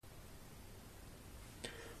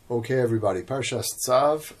Okay, everybody, Parshas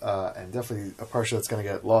Tzav, and definitely a parsha that's going to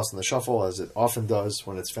get lost in the shuffle, as it often does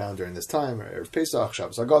when it's found during this time, Erev Pesach,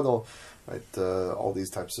 Shabbos HaGadol, right? All these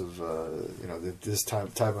types of, this time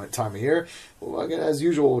of year. Well, again, as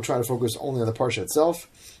usual, we'll try to focus only on the parsha itself.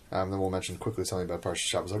 Then we'll mention quickly something about Parshas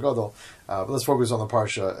Shabbos HaGadol. But let's focus on the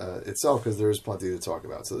Parsha itself, because there is plenty to talk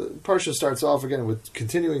about. So the Parsha starts off again with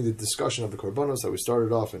continuing the discussion of the Korbanos that we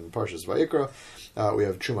started off in Parshas Vayikra. We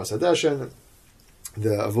have Trumas Hadeshen, the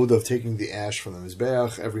avodah of taking the ash from the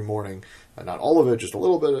Mizbeach every morning, not all of it, just a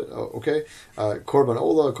little bit, okay. Korban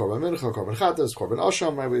Ola, Korban Mincha, Korban Chatas, Korban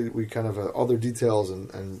Asham, right? We kind of other details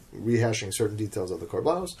and rehashing certain details of the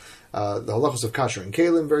Korbanos. The halachos of Kasher and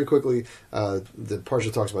Kalim, very quickly. The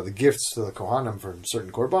Parsha talks about the gifts to the Kohanim for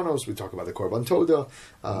certain Korbanos. We talk about the Korban Toda,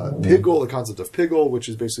 Pigul, the concept of Pigul, which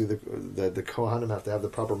is basically the Kohanim have to have the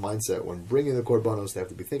proper mindset when bringing the Korbanos. They have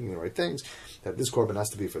to be thinking the right things, that this Korban has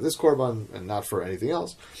to be for this Korban and not for anything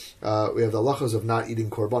else. We have the halachos of not eating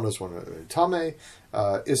Korbanos when Tameh,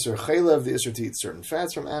 Isser Chaylev, the Isser to eat certain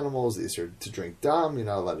fats from animals, the Isser to drink Dam, you're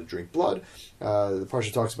not allowed to drink blood. The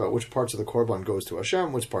Parsha talks about which parts of the Korban goes to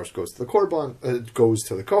Hashem, which parts goes to the Korban, goes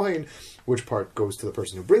to the Kohen, which part goes to the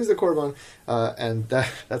person who brings the Korban, and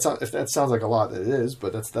that's not, if that sounds like a lot, that it is,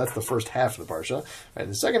 but that's the first half of the Parsha. Right?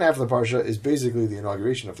 And the second half of the Parsha is basically the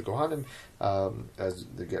inauguration of the Kohanim, as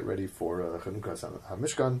they get ready for Chanukah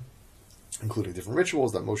HaMishkan, including different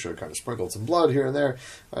rituals that Moshe kind of sprinkled some blood here and there.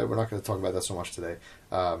 We're not going to talk about that so much today.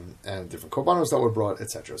 And different korbanos that were brought,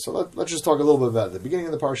 etc. So let's just talk a little bit about the beginning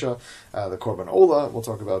of the parsha, the korban ola. We'll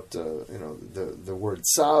talk about the word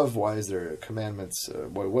tzav. Why is there commandments?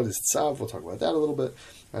 What is tzav? We'll talk about that a little bit,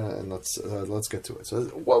 and let's get to it. So,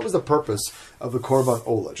 what was the purpose of the korban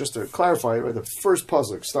ola? Just to clarify, right? The first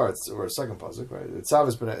pasuk starts, or second pasuk, right? Tzav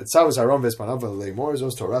is haron v'espanav v'leimor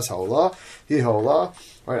zos toras haola hi haola,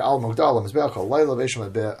 right? Al mogdal hamizbeach halayla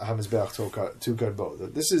v'esham hamizbeach tu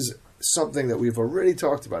kadbo. This is something that we've already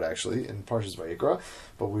talked about actually in Parshas Vayikra,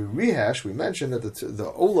 but we mentioned that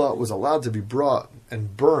the Ola was allowed to be brought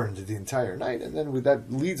and burned the entire night, and then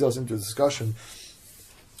that leads us into a discussion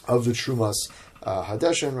of the Trumas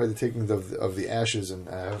Hadeshen, right, the taking of the ashes and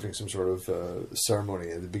having some sort of ceremony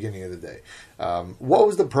at the beginning of the day. What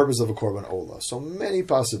was the purpose of a Korban Ola? So many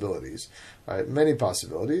possibilities, right? Many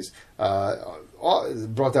possibilities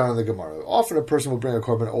brought down in the Gemara. Often a person will bring a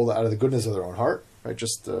Korban Ola out of the goodness of their own heart, right?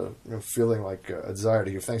 Just feeling like a desire to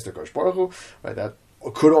give thanks to Kosh Baruch Hu, right? That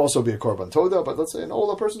could also be a Korban Toda, but let's say an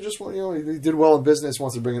Ola person just he did well in business,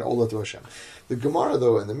 wants to bring an Ola to Hashem. The Gemara,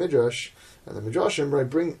 though, and the Midrash and the Midrashim, right,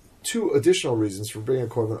 bring two additional reasons for bringing a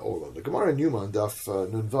Korban Ola. The Gemara in Yuma, Daf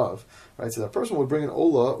Nun Vav, right, so that person would bring an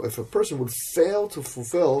Ola if a person would fail to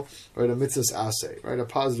fulfill, right, a mitzvahs aseh, right, a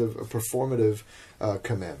performative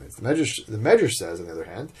commandment. The Medrash says, on the other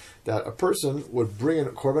hand, that a person would bring a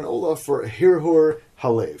Korban Ola for hirhur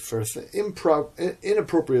halev, for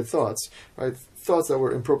inappropriate thoughts, right, thoughts that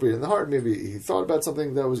were inappropriate in the heart. Maybe he thought about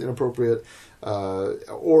something that was inappropriate,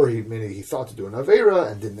 or he thought to do an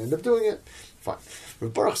avera and didn't end up doing it. Fine.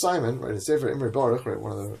 With Baruch Simon, right, in Sefer Imre Baruch, right,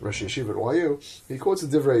 one of the Rosh Yeshiva at YU, he quotes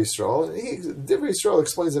the Divrei Yisrael, and Divrei Yisrael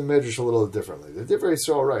explains the Medrash a little differently. The Divrei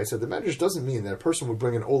Yisrael writes that the Medrash doesn't mean that a person would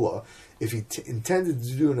bring an Ola if he intended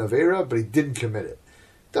to do an Avera, but he didn't commit it.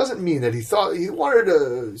 Doesn't mean that he thought he wanted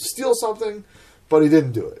to steal something, but he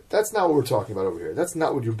didn't do it. That's not what we're talking about over here. That's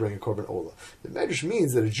not what you bring a Korban Ola. The Medrash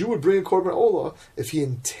means that a Jew would bring a Korban Ola if he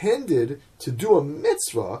intended to do a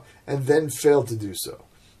mitzvah and then failed to do so.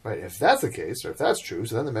 Right, if that's the case, or if that's true,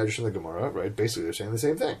 so then the Medrash and the Gemara, right, basically they're saying the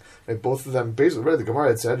same thing. Right, both of them, basically, right, the Gemara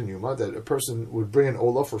had said in Yuma that a person would bring an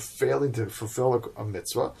Ola for failing to fulfill a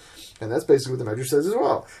mitzvah, and that's basically what the Medrash says as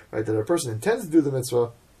well. Right, that a person intends to do the mitzvah,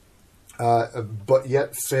 but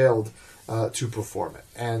yet failed to perform it.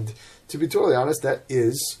 And to be totally honest, that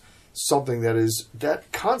is something that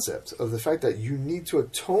concept of the fact that you need to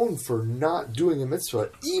atone for not doing a mitzvah,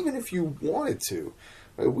 even if you wanted to.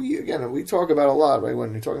 We talk about a lot, right?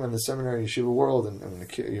 When you're talking about the seminary and yeshiva world, and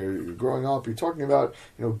you're growing up, you're talking about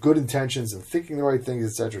good intentions and thinking the right things,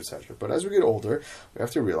 etc., etc. But as we get older, we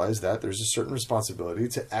have to realize that there's a certain responsibility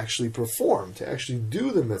to actually perform, to actually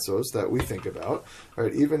do the mitzvahs that we think about,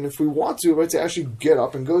 right? Even if we want to, right? To actually get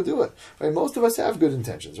up and go do it. Right? Most of us have good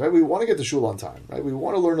intentions, right? We want to get to shul on time, right? We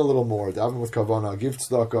want to learn a little more, daven with kavanah, give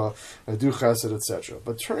tzedakah, do chesed, etc.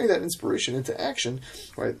 But turning that inspiration into action,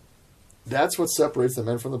 right? That's what separates the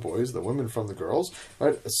men from the boys, the women from the girls,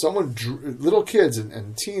 right? Little kids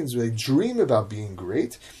and teens, they dream about being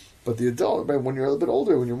great, but the adult, right, when you're a little bit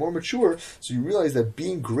older, when you're more mature, so you realize that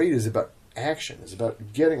being great is about action, is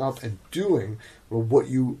about getting up and doing what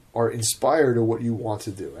you are inspired or what you want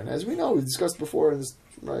to do. And as we know, we discussed before in this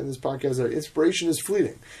right, in this podcast that inspiration is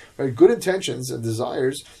fleeting. Right, good intentions and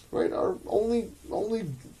desires, right, are only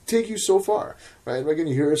take you so far. Right, like when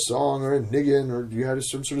you hear a song or a niggin, or you had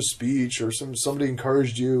some sort of speech, or somebody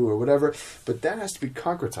encouraged you or whatever, but that has to be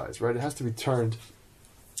concretized. Right, it has to be turned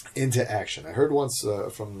into action. I heard once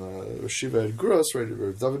from Shiva at Gross, right,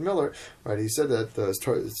 or David Miller, right. He said that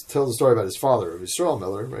tells a story about his father, Yisrael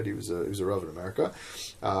Miller, right. He was a Rav in America,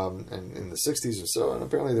 and in the '60s or so, and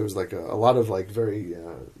apparently there was like a lot of like very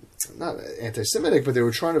not anti-Semitic, but they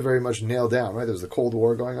were trying to very much nail down. Right, there was the Cold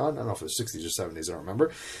War going on. I don't know if it was '60s or '70s. I don't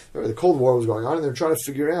remember. The Cold War was going on, and they were trying to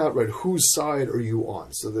figure out, right, whose side are you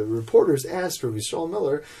on? So the reporters asked Rav Yisrael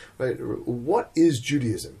Miller, right, what is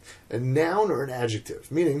Judaism? A noun or an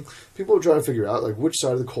adjective? Meaning, people were trying to figure out like which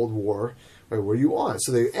side of the Cold War, right, were you on?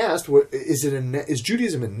 So they asked, is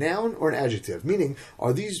Judaism a noun or an adjective? Meaning,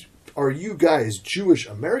 are you guys Jewish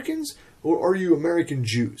Americans or are you American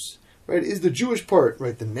Jews? Right? Is the Jewish part,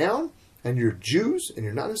 right, the noun, and you're Jews and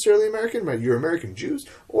you're not necessarily American, right? You're American Jews,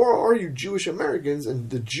 or are you Jewish Americans and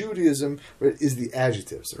the Judaism, right, is the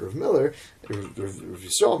adjective? So Rav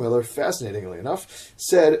Yisrael Miller, fascinatingly enough,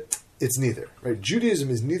 said it's neither. Right? Judaism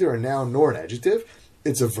is neither a noun nor an adjective;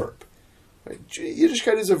 it's a verb. Right?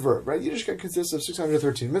 Yiddishkeit is a verb, right? Yiddishkeit consists of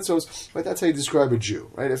 613 mitzvos, right? That's how you describe a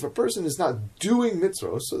Jew, right? If a person is not doing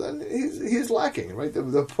mitzvos, so then he's lacking, right?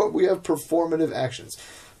 We have performative actions.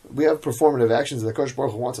 We have performative actions that Kosh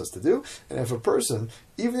Baruch Hu wants us to do, and if a person,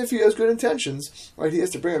 even if he has good intentions, right, he has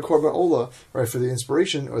to bring a korban olah, right, for the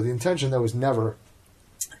inspiration or the intention that was never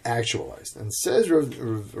actualized. And says Rav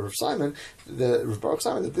Baruch Simon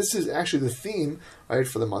that this is actually the theme, right,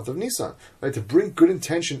 for the month of Nisan, right, to bring good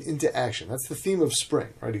intention into action. That's the theme of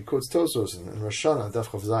spring, right? He quotes Tosos in Rosh Hashanah, Daf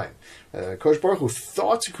Chav Zayin. Kosh Baruch Hu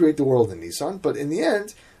thought to create the world in Nisan, but in the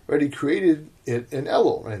end, right, he created it in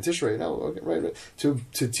Elul, right, in Tishrei, in Elul, okay, right,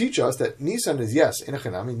 to teach us that Nisan is, yes,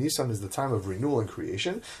 Inachanami, Nisan is the time of renewal and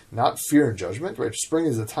creation, not fear and judgment, right? Spring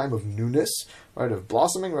is the time of newness, right, of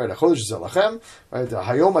blossoming, right? Chodesh Zalachem, right?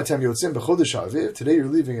 Hayom atem yotzim b'chodesh Aviv. Today you're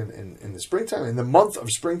leaving in the springtime, in the month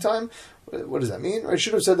of springtime. What does that mean? Right? It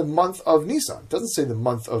should have said the month of Nisan. It doesn't say the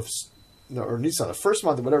month of, or Nisan, the first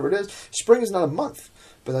month, or whatever it is. Spring is not a month.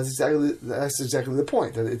 But that's exactly the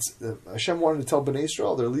point. That it's Hashem wanted to tell Bnei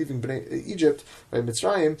Israel they're leaving Egypt, right,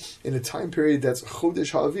 Mitzrayim, in a time period that's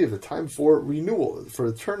Chodesh HaAviv, a time for renewal,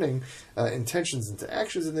 for turning intentions into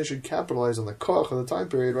actions, and they should capitalize on the koach of the time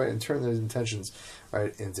period, right, and turn those intentions,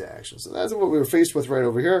 right, into actions. So that's what we were faced with right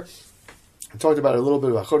over here. I talked about it a little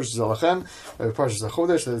bit about Chodesh Zalachem, Parshas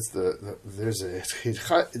Tzav. There's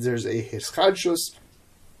a hischadshus.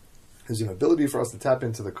 There's an ability for us to tap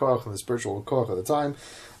into the koach and the spiritual koach of the time,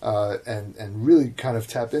 and really kind of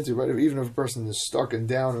tap into, right, even if a person is stuck and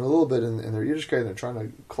down and a little bit in their Yiddishkeit and they're trying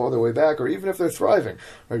to claw their way back, or even if they're thriving,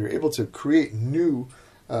 right, you're able to create new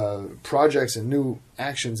projects and new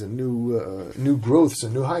actions and new growths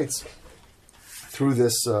and new heights through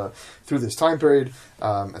this time period,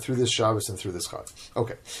 through this Shabbos and through this Chag.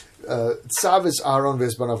 Okay, Tzav is Aaron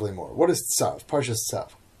v'Banav Lemor. What is Tzav? Parshas Tzav.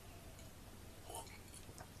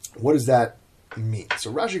 What does that mean?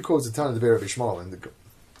 So Rashi quotes the Tana of Rabbi Shmuel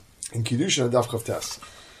in Kiddushin and Daf Chav Tes.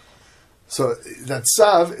 So that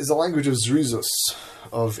Tzav is a language of zrizus,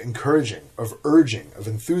 of encouraging, of urging, of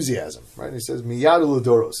enthusiasm. Right? And he says miyad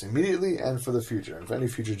u'ledoros, immediately and for the future, and for any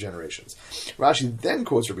future generations. Rashi then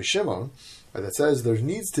quotes Rabbi Shimon, right, that says there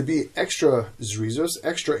needs to be extra zrizus,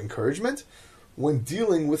 extra encouragement when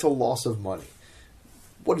dealing with a loss of money.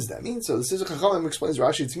 What does that mean? So this is a Chachamim explains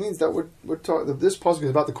Rashi. It means that we're talking that this pasuk is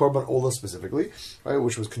about the korban olah specifically, right,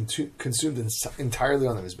 which was consumed entirely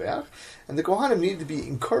on the mizbeach, and the kohanim needed to be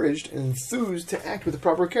encouraged and enthused to act with the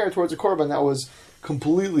proper care towards a korban that was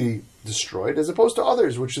completely destroyed, as opposed to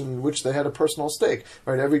others, in which they had a personal stake.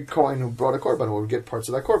 Right, every kohen who brought a korban would get parts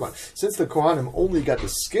of that korban. Since the kohanim only got the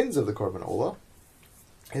skins of the korban olah,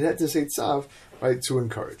 it had to say tzav, right, to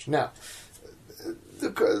encourage. Now, the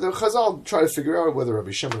Chazal try to figure out whether Rabbi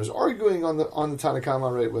Shimon is arguing on the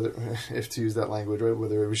Tanakama, right? Whether, if to use that language, right?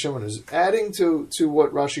 Whether Rabbi Shimon is adding to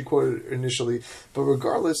what Rashi quoted initially. But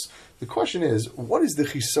regardless, the question is, what is the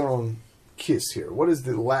chisaron kiss here? What is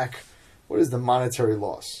the lack? What is the monetary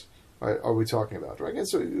loss? Right? Are we talking about? Right? Again,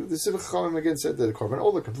 so the Sivach Chachamim again said that the korban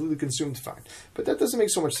olah completely consumed, fine, but that doesn't make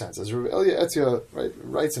so much sense. As Rabbi Elia Etia, right,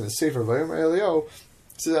 writes in his Sefer Vayomer Eliyahu,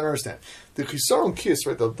 says, I don't understand the chisaron kiss,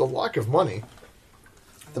 right? The lack of money.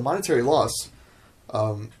 The monetary loss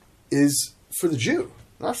is for the Jew,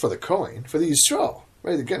 not for the Kohen, for the Yisrael.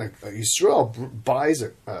 Right? Again, a Yisrael buys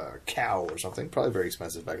a cow or something, probably very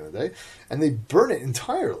expensive back in the day, and they burn it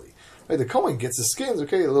entirely. Right? The Kohen gets the skins,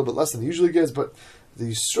 okay, a little bit less than he usually gets, but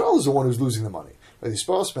the Yisrael is the one who's losing the money. The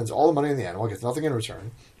Yisrael spends all the money on the animal, gets nothing in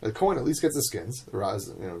return. The Kohen at least gets the skins. The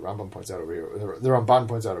Rambam points out over here. The Ramban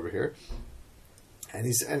points out over here.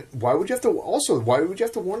 And why would you have to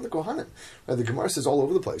warn the Kohanim? Right? The Gemara says all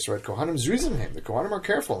over the place, right? Kohanim zrizim. The Kohanim are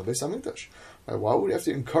careful in the Beis Hamikdash. Right? Why would you have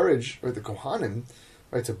to encourage, right, the Kohanim,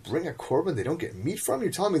 right, to bring a korban they don't get meat from?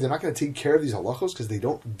 You're telling me they're not going to take care of these halachos because they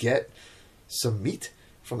don't get some meat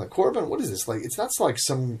from the korban? What is this like? It's not like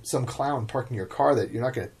some clown parking your car that you're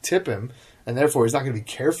not going to tip him, and therefore he's not going to be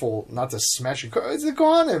careful not to smash your car. It's the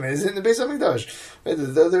Kohanim. It's in the Beis Hamikdash. Right?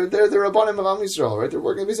 They're the Rabbanim of Am Yisrael, right? They're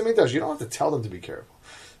working in the Beis Hamikdash. You don't have to tell them to be careful.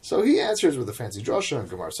 So he answers with a fancy drasha and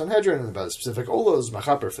Gemara Sanhedrin and about specific olos,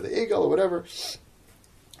 machaper for the egel or whatever.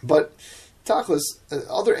 But Tachlis,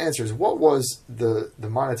 other answers. What was the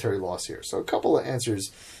monetary loss here? So a couple of answers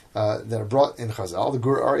that are brought in Chazal. The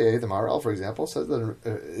Gur Aryeh, the Maharal, for example, says that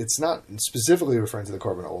it's not specifically referring to the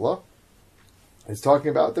Korban Olah. It's talking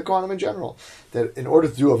about the Kohanim in general. That in order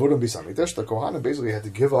to do Avodah Beis Hamikdash, the Kohanim basically had to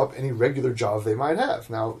give up any regular job they might have.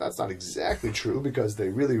 Now, that's not exactly true because they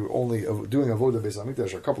really were only doing Avodah Beis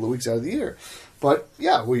Hamikdash a couple of weeks out of the year. But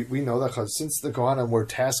yeah, we know that since the Kohanim were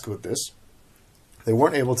tasked with this, they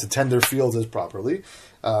weren't able to tend their fields as properly.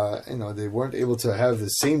 They weren't able to have the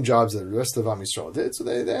same jobs that the rest of Am Yisrael did, so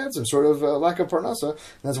they had some sort of lack of parnasa,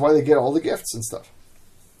 and that's why they get all the gifts and stuff.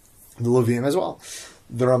 The Leviim as well.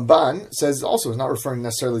 The Ramban says also it's not referring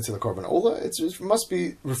necessarily to the Korban Olah. It must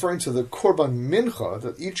be referring to the Korban Mincha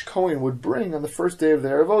that each Kohen would bring on the first day of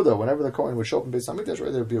their Avodah. Whenever the Kohen would show up in Beis Hamikdash,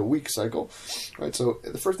 right, there would be a week cycle, right? So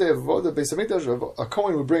the first day of Avodah, Beis Hamikdash, a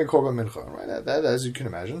Kohen would bring a Korban Mincha, right? That, as you can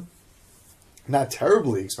imagine, not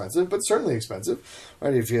terribly expensive, but certainly expensive,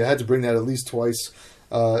 right? If you had to bring that at least twice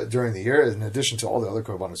during the year, in addition to all the other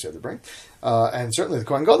korbanos you had to bring. And certainly the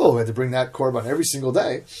Kohen Gadol, who had to bring that korban every single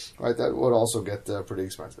day, right, that would also get pretty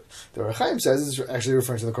expensive. The Orach Chaim says it's actually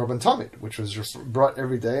referring to the Korban Tamid, which was brought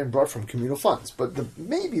every day and brought from communal funds. But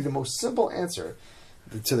maybe the most simple answer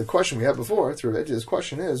to the question we had before, through Edge's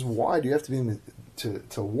question, is why do you have to be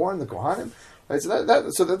to warn the Kohanim? Right,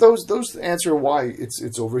 so those answer why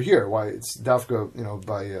it's over here, why it's dafka,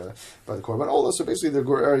 by the Korban Olah. So basically, the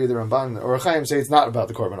Gur area, the Ramban, or Chaim say it's not about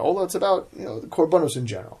the Korban Olah; it's about the Korbanos in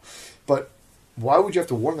general. But why would you have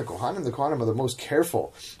to warn the Kohanim? The Kohanim are the most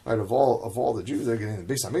careful, right, of all the Jews. They're getting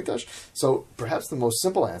the Beis Hamikdash. So perhaps the most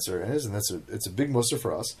simple answer is, and it's a big muster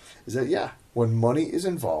for us, is that when money is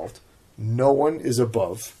involved, no one is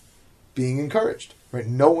above being encouraged. Right,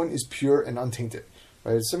 no one is pure and untainted.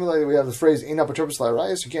 Right. Similarly, we have the phrase "Ein apotropos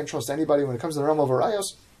la'arayos." You can't trust anybody when it comes to the realm of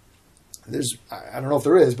arayos. I don't know if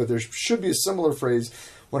there is, but there should be a similar phrase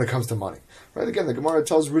when it comes to money. Right. Again, the Gemara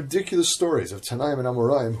tells ridiculous stories of Tanaim and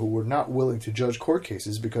Amoraim who were not willing to judge court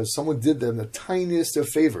cases because someone did them the tiniest of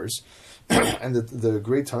favors, and the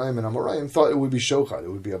great Tanaim and Amoraim thought it would be shochad, it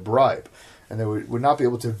would be a bribe, and they would not be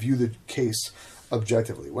able to view the case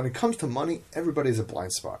objectively. When it comes to money, everybody has a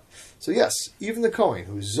blind spot. So yes, even the Kohen,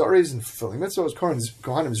 who's Zares and fulfilling mitzvahs,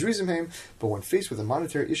 Kohanim is Rizimheim, but when faced with a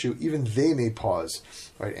monetary issue, even they may pause,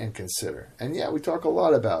 right, and consider. And we talk a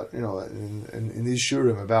lot about, in these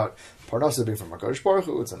shurim, about Parnasa being from HaKadosh Baruch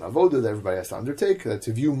Hu. It's an avodah that everybody has to undertake, that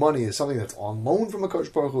to view money as something that's on loan from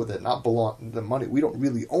HaKadosh Baruch Hu, that not belong, the money, we don't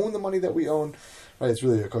really own the money that we own, right? It's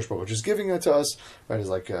really HaKadosh Baruch Hu just giving it to us, right? It's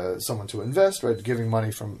like someone to invest, right? Giving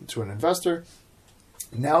money to an investor.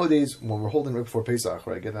 Nowadays, when we're holding right before Pesach,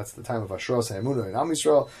 right, again, that's the time of Ashras HaEmunah in Am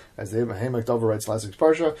Yisrael, as the Abraham Dover writes last week's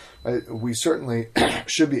Parsha, right, we certainly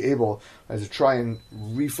should be able to try and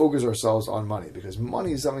refocus ourselves on money, because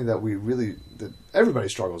money is something that that everybody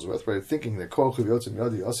struggles with, right, thinking that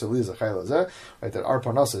that our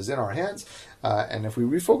parnasa is in our hands, and if we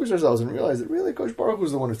refocus ourselves and realize that really Kosh Baruch Hu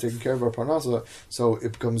is the one who's taking care of our parnasa, so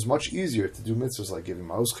it becomes much easier to do mitzvahs like giving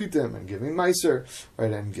ma'os chitim and giving meiser,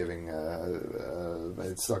 right, and giving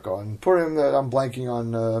it's stuck on Purim that I'm blanking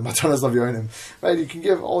on Matanas Lavyonim, right? You can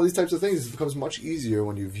give all these types of things. It becomes much easier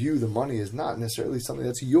when you view the money as not necessarily something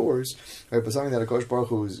that's yours, right, but something that Kosh Baruch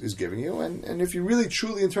Hu is giving you, and if you really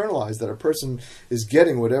truly internalize that a person is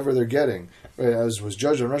getting whatever they're getting, right, as was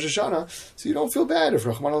judged on Rosh Hashanah, so you don't feel bad if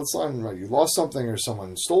Rahman al-Islam, right, you lost something or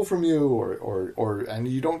someone stole from you, or and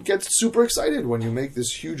you don't get super excited when you make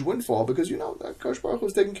this huge windfall because you know that Kosh Baruch Hu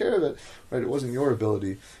was taking care of it, right? It wasn't your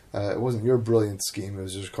ability, it wasn't your brilliant scheme. It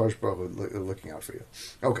was just Kosh Baruch Hu looking out for you.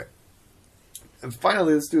 Okay. And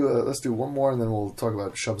finally, let's do one more, and then we'll talk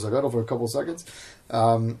about Shabbos Hagadol for a couple of seconds.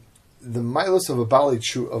 The milos of a Baal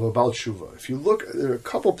Tshuva. If you look, there are a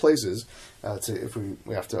couple places. If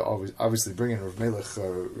we have to obviously bring in Rav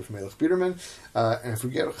Melech Biederman, and if we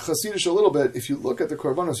get Hasidish a little bit, if you look at the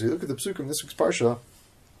Korbanos, if you look at the Psukim this week's Parsha,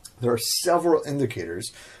 there are several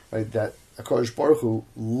indicators, right, that HaKadosh Baruch Hu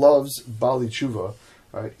loves Bali Tshuva,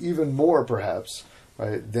 right, even more perhaps,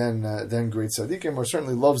 right, than great tzaddikim, or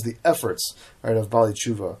certainly loves the efforts, right, of Bali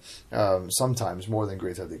Tshuva sometimes more than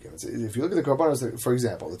great tzaddikim. If you look at the korbanos, for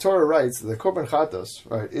example, the Torah writes that the korban chatos,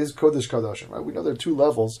 right, is kodesh kadashim. Right, we know there are two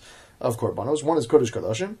levels of korbanos. One is kodesh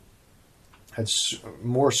kadashim, had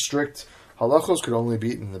more strict halachos, could only be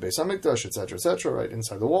eaten in the Beis Hamikdash, etc., right,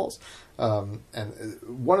 inside the walls. And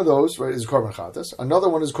one of those, right, is korban chatos. Another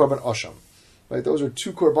one is korban asham. Right, those are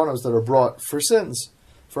two korbanos that are brought for sins,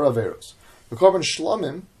 for averos. The korban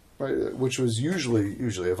shlamim, right, which was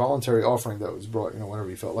usually a voluntary offering that was brought, whenever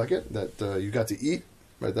you felt like it, that you got to eat,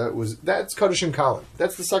 right? That's kaddish kalim.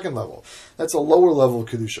 That's the second level. That's a lower level of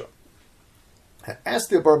kedusha. Ask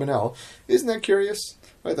the Abarbanel, isn't that curious?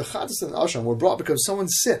 Right, the chatas and asham were brought because someone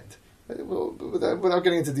sinned. Right? Without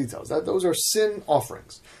getting into details, those are sin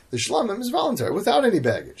offerings. The shlamim is voluntary, without any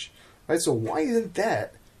baggage. Right, so why isn't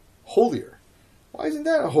that holier? Why isn't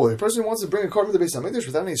that a holy? A person who wants to bring a korban to the Beis Hamikdash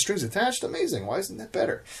without any strings attached, amazing. Why isn't that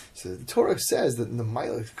better? So the Torah says that in the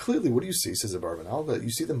Maila, clearly what do you see, says Abarbanel, that you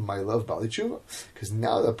see the Maila of Bali Tshuva. Because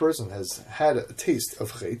now that person has had a taste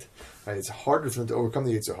of Chet, right, it's harder for them to overcome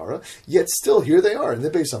the Yetzer Hara, yet still here they are in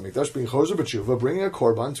the Beis Hamikdash, being Chozer B'Tshuva, bringing a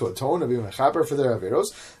korban to atone, being mechaper for their Averos.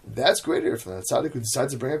 That's greater for the tzaddik who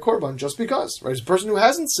decides to bring a korban just because. Right? It's a person who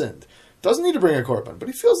hasn't sinned. Doesn't need to bring a korban, but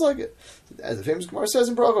he feels like it. As the famous Gemara says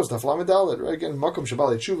in Brachos, Taflam Dalet, right? Again, Makom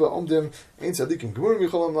Shabali Tshuva Omdim Ein Tzadikim Gemurim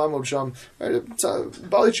Yicholam Lamod Sham. Right?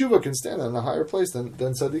 Bali Tshuva can stand in a higher place than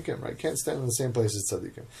tzadikim. Right? Can't stand in the same place as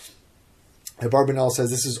tzadikim. Abarbanel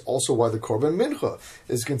says this is also why the korban mincha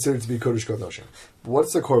is considered to be kodesh kodashim.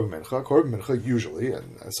 What's the korban mincha? Korban mincha usually,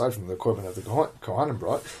 and aside from the korban that the Kohanim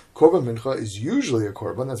brought, korban mincha is usually a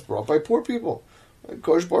korban that's brought by poor people.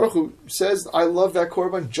 Kodesh Baruch Hu says, I love that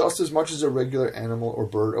korban just as much as a regular animal or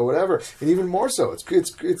bird or whatever, and even more so. It's a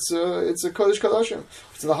Kodesh Kadashim.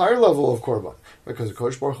 It's the higher level of korban, because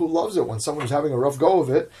Kodesh Baruch Hu loves it when someone's having a rough go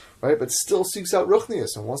of it, right? But still seeks out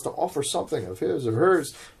ruchnius and wants to offer something of his or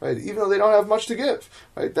hers, right? Even though they don't have much to give,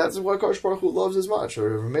 right? That's what Kodesh Baruch Hu loves as much.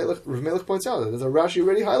 Or Rav Melech points out that the Rashi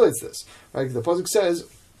already highlights this, right? The pasuk says,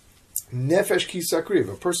 Nefesh ki sakriv.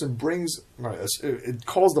 A person brings, right, it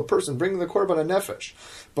calls the person bringing the korban a nefesh.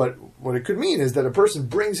 But what it could mean is that a person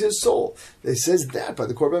brings his soul. It says that by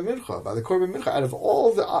the korban mincha. By the korban mincha, out of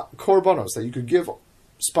all the korbanos that you could give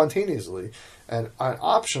spontaneously and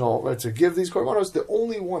optional, right, to give these korbanos, the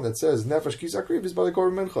only one that says nefesh ki sakriv is by the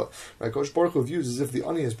korban mincha. Right, Kodesh Baruch Hu views as if the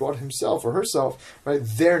ani has brought himself or herself, right,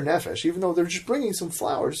 their nefesh, even though they're just bringing some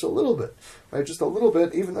flour, just a little bit, right, just a little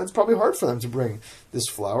bit. Even that's probably hard for them to bring this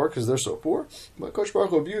flour because they're so poor. But Kodesh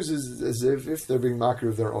Baruch Hu views as if they're being makir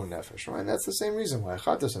of their own nefesh, right? And that's the same reason why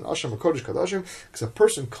chatas and asham are kodesh kadashim, because a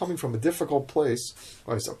person coming from a difficult place,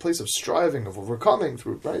 right, it's a place of striving, of overcoming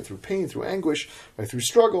through pain, through anguish, right, through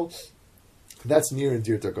struggle. That's near and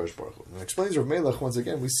dear to Kodesh Baruch Hu. And it explains Rav Melech once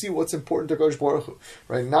again. We see what's important to Kodesh Baruch Hu,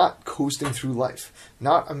 right? Not coasting through life,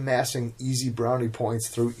 not amassing easy brownie points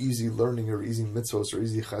through easy learning or easy mitzvos or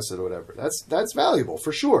easy chesed or whatever. That's valuable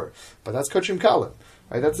for sure, but that's kachim kalim,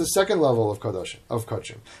 right? That's the second level of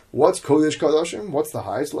kachim. What's kodesh kadashim? What's the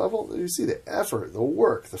highest level? You see the effort, the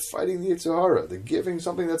work, the fighting the Yetzer Hara, the giving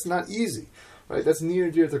something that's not easy, right? That's near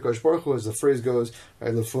and dear to Kodesh Baruch Hu, as the phrase goes,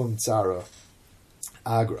 right? Lefum tzara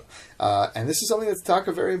agra, and this is something that's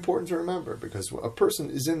taka very important to remember, because when a person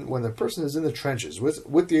is in the trenches with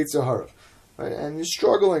the Yetzer Hara, right, and you're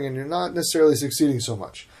struggling and you're not necessarily succeeding so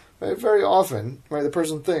much, right, very often, right, the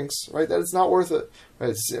person thinks, right, that it's not worth it,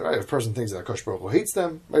 right? Right, if a person thinks that Kodesh Baruch Hu hates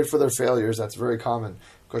them, right, for their failures, that's very common.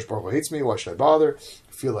 Kodesh Baruch Hu hates me, why should I bother?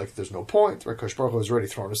 I feel like there's no point, right? Kodesh Baruch Hu has already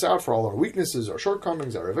thrown us out for all our weaknesses, our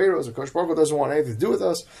shortcomings, our averos, and Kodesh Baruch Hu doesn't want anything to do with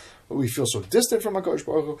us. We feel so distant from Kodesh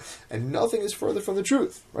Baruch Hu, and nothing is further from the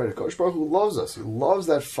truth, right? Kodesh Baruch Hu loves us. He loves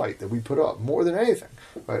that fight that we put up more than anything,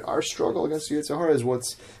 right? Our struggle against the Yetzer Hara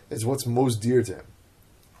is what's most dear to him.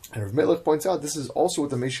 And Rav Melech points out this is also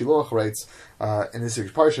what the Meshiloach writes in this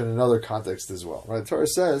parsha in another context as well. Right? The Torah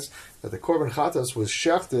says that the korban chatas was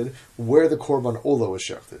shechted where the korban ola was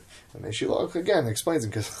shechted. And Meshiloach again explains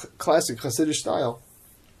in classic Hasidic style,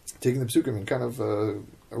 taking the psukim and kind of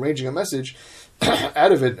arranging a message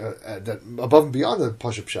out of it that above and beyond the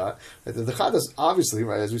pashup shot. That the chatas, obviously,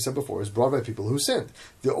 right, as we said before, is brought by people who sinned.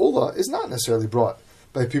 The ola is not necessarily brought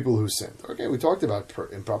by people who sinned. Okay, we talked about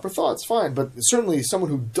improper thoughts, fine, but certainly someone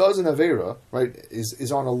who does an avera, right,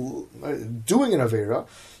 is on doing an avera,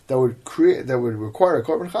 that would require a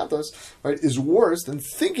korban chatas, right, is worse than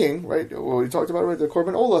thinking, right? Well, we talked about, right, the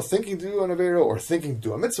korban ola, thinking to do an avera or thinking to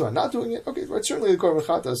do a mitzvah and not doing it. Okay, right, certainly the korban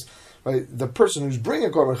chatas, right, the person who's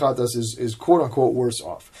bringing korban chatas is quote unquote worse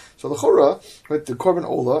off. So the chora, right, the korban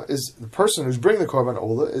ola is the person who's bringing the korban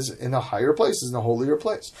ola is in a higher place, is in a holier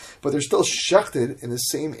place, but they're still shechted in the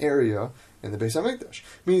same area in the Beis Hamikdash.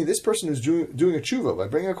 Meaning this person who's doing a tshuva by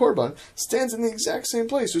bringing a korban stands in the exact same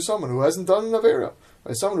place as someone who hasn't done an avera,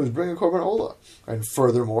 right? Someone who's bringing a korban ola. And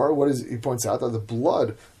furthermore, he points out that the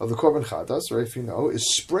blood of the korban chatas, right, if you know,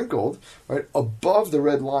 is sprinkled, right, above the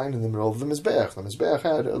red line in the middle of the mizbeach. The mizbeach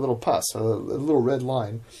had a little pus, a little red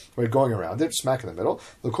line, right, going around it, smack in the middle.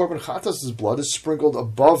 The korban chatas' blood is sprinkled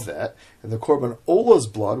above that, and the korban ola's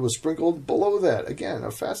blood was sprinkled below that. Again,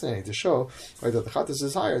 fascinating to show, right, that the chatas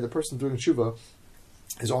is higher. The person doing tshuva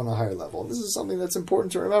is on a higher level. And this is something that's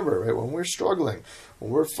important to remember, right? When we're struggling,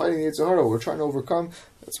 when we're fighting the Yetzer Hara, we're trying to overcome,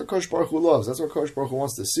 that's what Kosh Baruch Hu loves. That's what Kosh Baruch Hu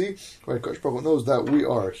wants to see, right? Kosh Baruch Hu knows that we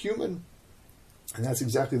are human, and that's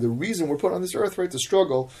exactly the reason we're put on this earth, right? To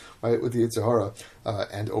struggle, right, with the Yetzer Hara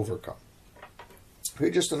and overcome.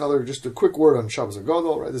 Okay, just a quick word on Shabbos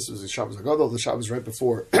HaGadol, right? This is the Shabbos HaGadol, the Shabbos right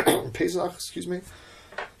before Pesach,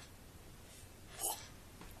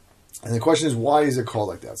 And the question is, why is it called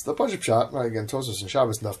like that? So the Pashup Pshat, right? Again, Tosfos and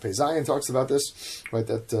Shabbos Naf Pei Zayin talks about this, right?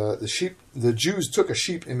 That the Jews took a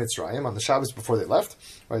sheep in Mitzrayim on the Shabbos before they left,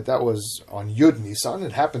 right? That was on Yud Nisan.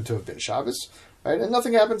 It happened to have been Shabbos, right? And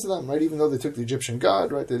nothing happened to them, right? Even though they took the Egyptian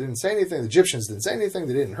god, right? They didn't say anything. The Egyptians didn't say anything.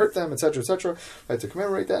 They didn't hurt them, etc., right? To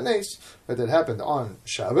commemorate that nace, right? That happened on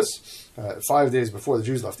Shabbos, 5 days before the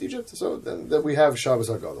Jews left Egypt. So then we have Shabbos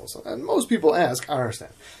HaGadol. So, and most people ask, I don't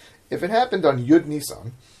understand, if it happened on Yud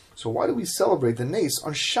Nisan, so why do we celebrate the nace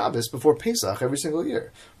on Shabbos before Pesach every single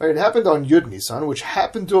year? Right? It happened on Yud Nisan, which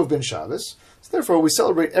happened to have been Shabbos. So therefore, we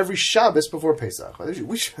celebrate every Shabbos before Pesach.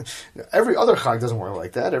 Every other Chag doesn't work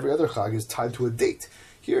like that. Every other Chag is tied to a date.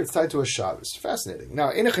 Here, it's tied to a Shabbos. Fascinating.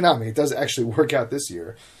 Now, in Echanami, it does actually work out this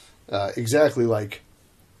year exactly like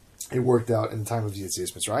it worked out in the time of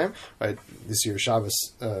Yetzias Mitzrayim, right? This year,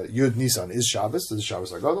 Shabbos, Yud Nisan is Shabbos. This is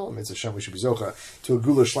Shabbos HaGadol. Mitzvah Shem, we should be Zocha to a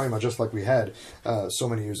Gula Shleima, just like we had so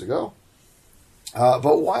many years ago.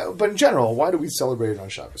 But why? But in general, why do we celebrate it on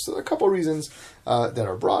Shabbos? So there are a couple of reasons that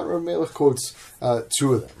are brought. Rav Melech quotes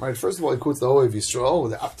two of them. Right. First of all, he quotes the Ohev Yisrael,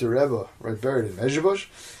 the Apter Rebbe, right, buried in Mezhebush.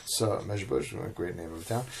 So Mezhebush, a great name of a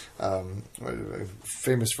town,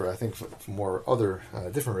 famous for, I think, for more other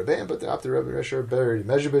different rebbeim, but the Apter Rebbe Resher buried in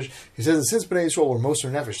Mezhebush. He says that since Bnei Yisrael were Moser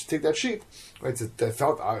Nefesh to take that sheep, right, they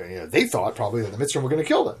thought probably that the Mitzrayim were going to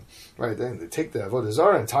kill them. Right, then they take the Avodah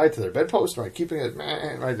Zarah and tie it to their bedpost, right, keeping it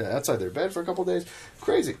right outside their bed for a couple of days.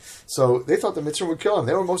 Crazy. So they thought the Mitzrayim would kill them.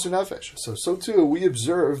 They were Moser Nefesh. So too, we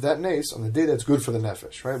observe that nace on the day that's good for the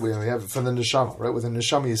Nefesh, right? We have it for the Neshama, right, with the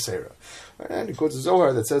Neshama Yisera. Right? And he quotes a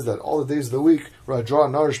Zohar that says that all the days of the week draw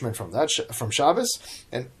nourishment from Shabbos,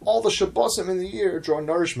 and all the Shabbosim in the year draw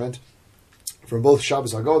nourishment from both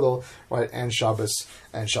Shabbos HaGadol, right, and Shabbos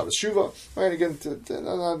Shuvah, right? Again,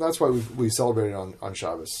 that's why we celebrate it on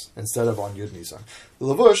Shabbos instead of on Yud Nisan. The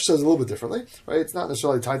Lavush says a little bit differently, right? It's not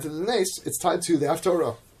necessarily tied to the nace; it's tied to the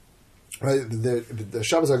Haftorah. Right, the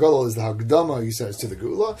Shabbos HaGadol is the Hagdama, he says, to the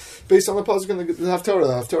Geula, based on the pasuk in the Haftorah.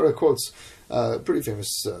 The Haftorah quotes pretty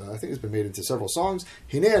famous. I think it's been made into several songs.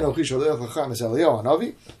 Hinei Anochi Sholech Lachem Es Eliyahu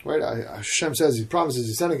Hanavi. Right, Hashem says He promises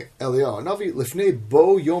He's sending Eliyahu Hanavi Lifnei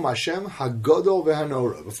Bo Yom Hashem Hagadol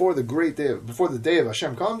VeHanora. Before the day of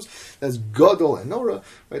Hashem comes, that's Gadol and Nora.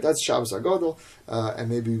 Right, that's Shabbos HaGadol, and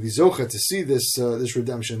maybe we zocha to see this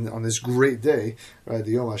redemption on this great day. Right,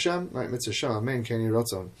 the Yom Hashem. Right, Mitzvah Shem Amen. Keni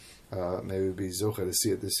Ratzon. Maybe be zocha to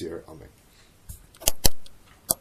see it this year. Amen.